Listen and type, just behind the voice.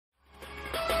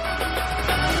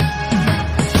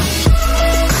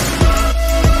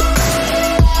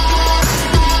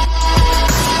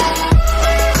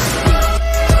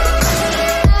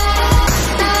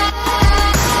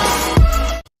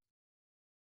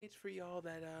It's for y'all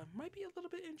that might be a little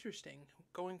bit interesting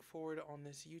going forward on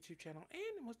this YouTube channel,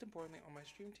 and most importantly on my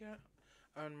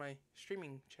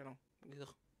streaming channel.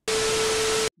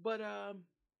 Ugh. But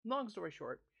long story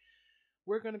short,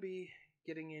 we're gonna be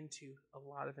getting into a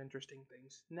lot of interesting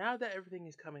things. Now that everything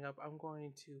is coming up, I'm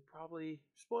going to probably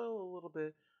spoil a little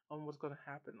bit on what's gonna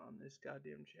happen on this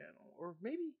goddamn channel, or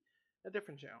maybe a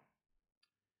different channel.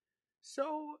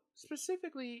 So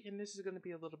specifically, and this is going to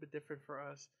be a little bit different for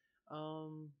us.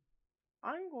 Um,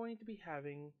 I'm going to be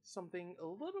having something a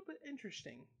little bit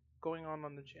interesting going on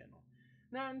the channel.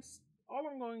 Now, all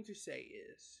I'm going to say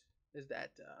is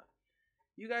that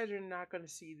you guys are not going to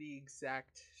see the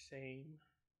exact same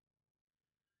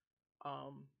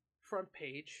front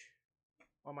page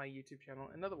on my YouTube channel.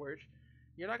 In other words,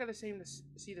 you're not going to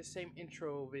see the same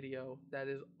intro video that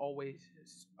is always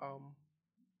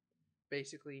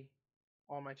basically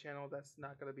on my channel. That's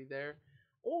not going to be there,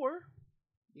 or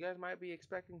you guys might be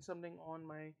expecting something on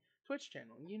my Twitch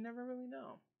channel. You never really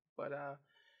know. But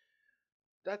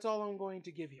that's all I'm going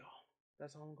to give y'all.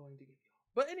 That's all I'm going to give y'all.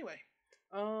 But anyway,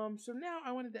 so now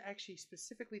I wanted to actually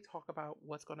specifically talk about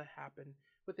what's going to happen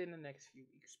within the next few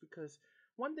weeks, because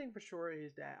one thing for sure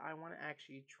is that I want to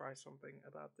actually try something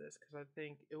about this, because I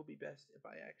think it will be best if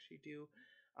I actually do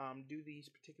these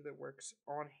particular works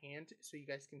on hand so you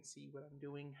guys can see what I'm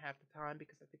doing half the time,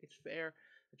 because I think it's fair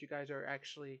that you guys are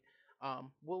actually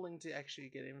willing to actually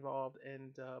get involved,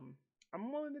 and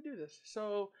I'm willing to do this.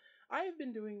 So I have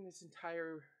been doing this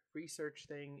entire research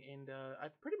thing, and I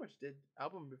pretty much did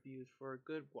album reviews for a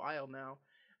good while now.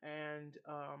 And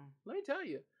let me tell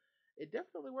you, it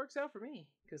definitely works out for me,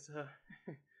 because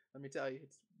let me tell you,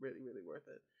 it's really, really worth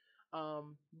it.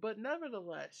 But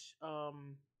nevertheless, a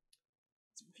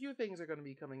few things are going to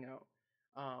be coming out.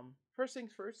 First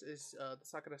things first is the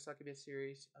Sakura Succubus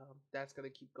series. That's going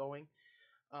to keep going.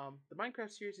 The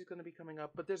Minecraft series is going to be coming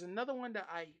up, but there's another one that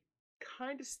I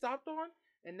kind of stopped on,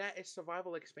 and that is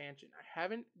Survival Expansion. I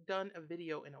haven't done a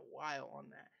video in a while on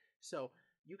that, so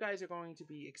you guys are going to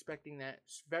be expecting that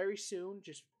very soon.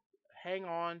 Just hang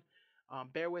on,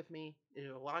 bear with me.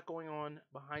 There's a lot going on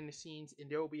behind the scenes, and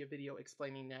there will be a video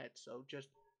explaining that, so just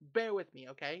bear with me,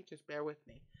 okay? Just bear with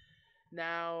me.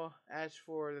 Now, as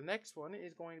for the next one,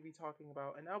 is going to be talking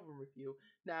about an album review.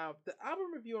 Now, the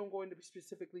album review I'm going to be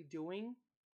specifically doing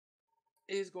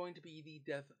is going to be the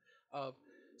death of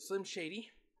Slim Shady.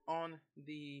 On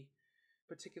the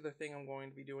particular thing I'm going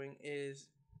to be doing is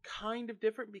kind of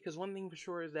different, because one thing for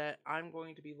sure is that I'm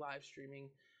going to be live streaming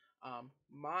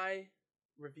my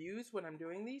reviews when I'm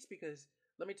doing these, because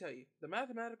let me tell you, the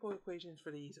mathematical equations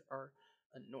for these are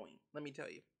annoying. Let me tell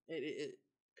you,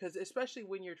 because especially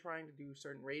when you're trying to do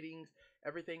certain ratings,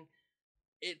 everything,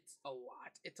 it's a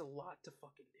lot. It's a lot to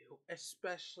fucking do,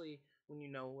 especially when you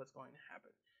know what's going to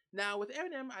happen. Now with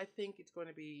Eminem, I think it's going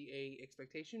to be a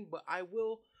expectation, but I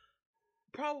will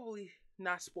probably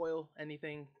not spoil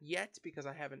anything yet, because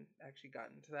I haven't actually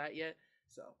gotten to that yet.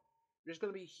 So there's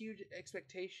going to be a huge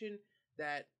expectation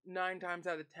that 9 times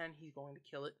out of 10 he's going to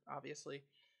kill it, obviously.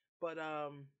 But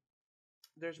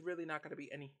there's really not going to be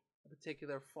any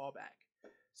particular fallback.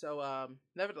 So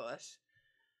nevertheless,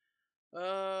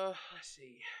 let's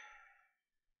see,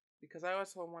 because I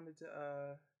also wanted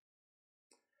to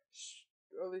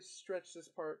at least stretch this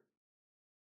part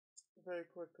very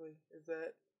quickly, is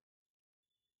that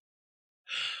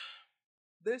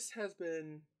this has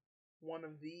been one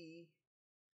of the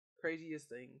craziest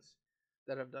things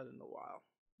that I've done in a while.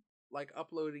 Like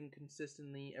uploading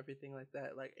consistently, everything like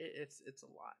that. Like it's a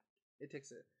lot. It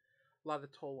takes a lot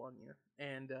of toll on you,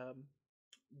 and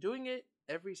doing it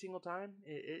every single time,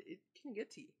 it can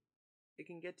get to you. It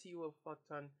can get to you a fuck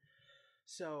ton.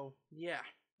 So yeah,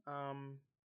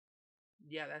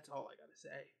 yeah, that's all I gotta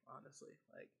say. Honestly,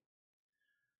 like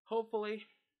hopefully,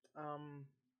 um,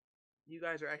 you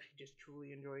guys are actually just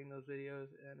truly enjoying those videos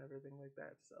and everything like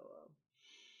that. So,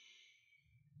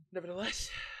 nevertheless,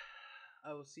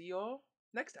 I will see y'all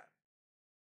next time.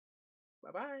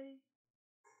 Bye bye.